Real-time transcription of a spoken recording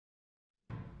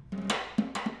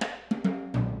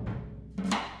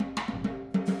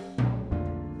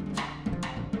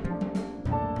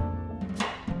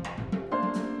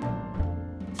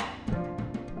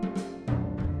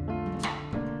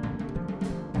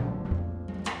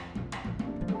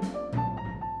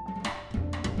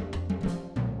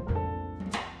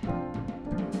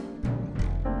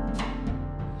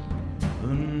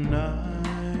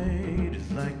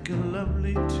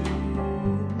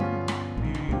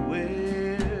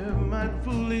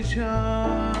foolish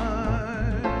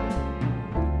heart.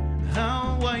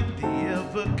 How white the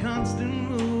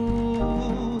ever-constant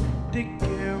moon. Take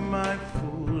care, my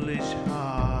foolish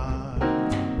heart.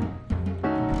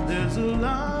 There's a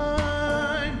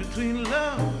line between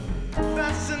love and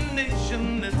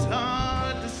fascination that's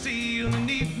hard to see on an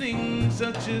evening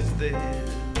such as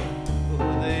this. For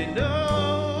they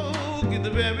don't get the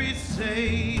very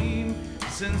same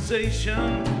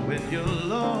sensation when you're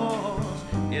lost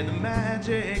in the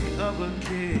magic of a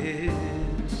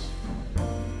kiss.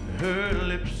 Her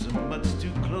lips are much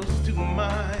too close to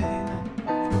mine.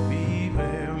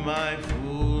 Beware, my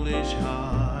foolish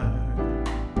heart.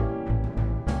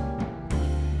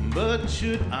 But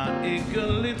should our eager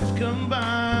lips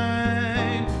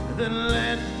combine, then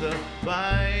let the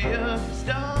fire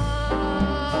start.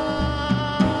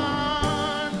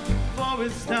 For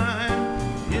it's time.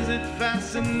 Is it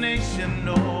fascination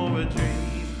or a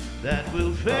dream that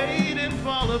will fade and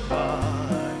fall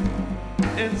apart?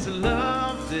 It's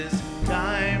love this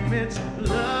time, it's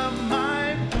love,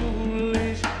 my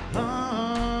foolish heart.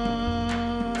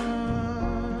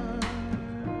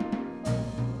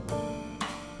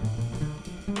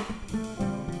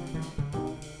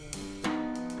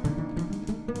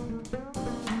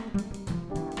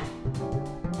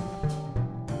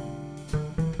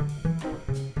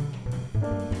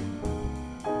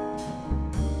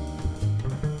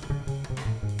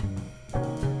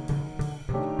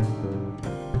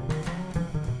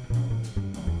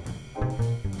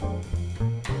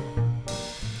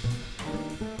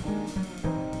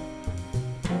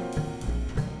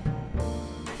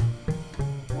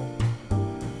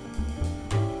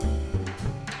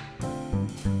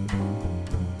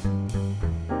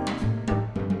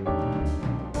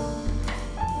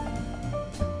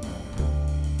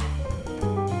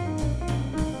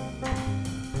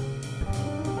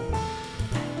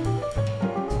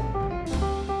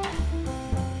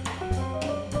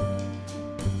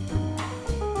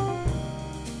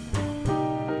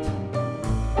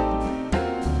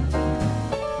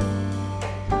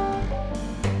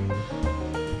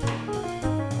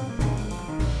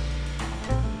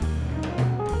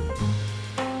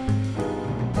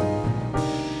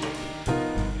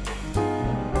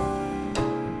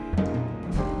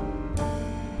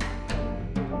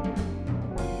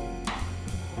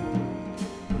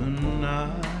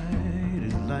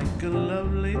 Like a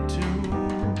lovely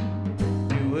tune,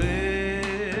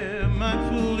 beware, my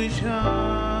foolish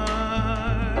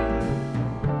heart.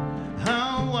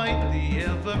 How white the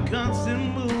ever-constant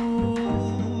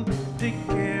moon. Take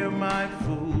care, my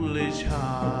foolish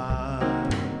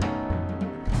heart.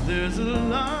 There's a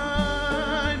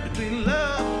line between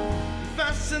love and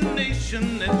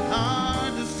fascination that's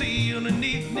hard to see on an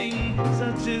evening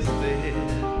such as this.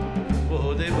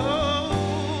 For they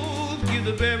both give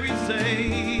the very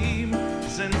same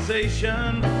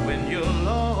sensation when you're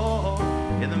lost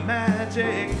in the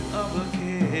magic of a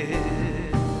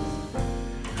kiss.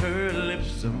 Her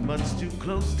lips are much too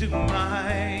close to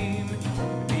mine.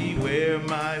 Beware,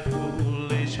 my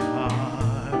foolish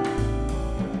heart.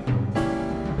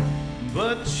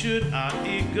 But should our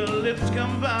eager lips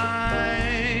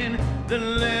combine,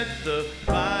 then let the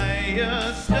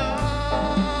fire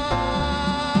start.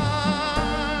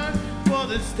 For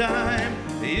this time,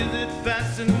 is it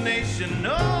fascination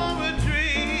or a dream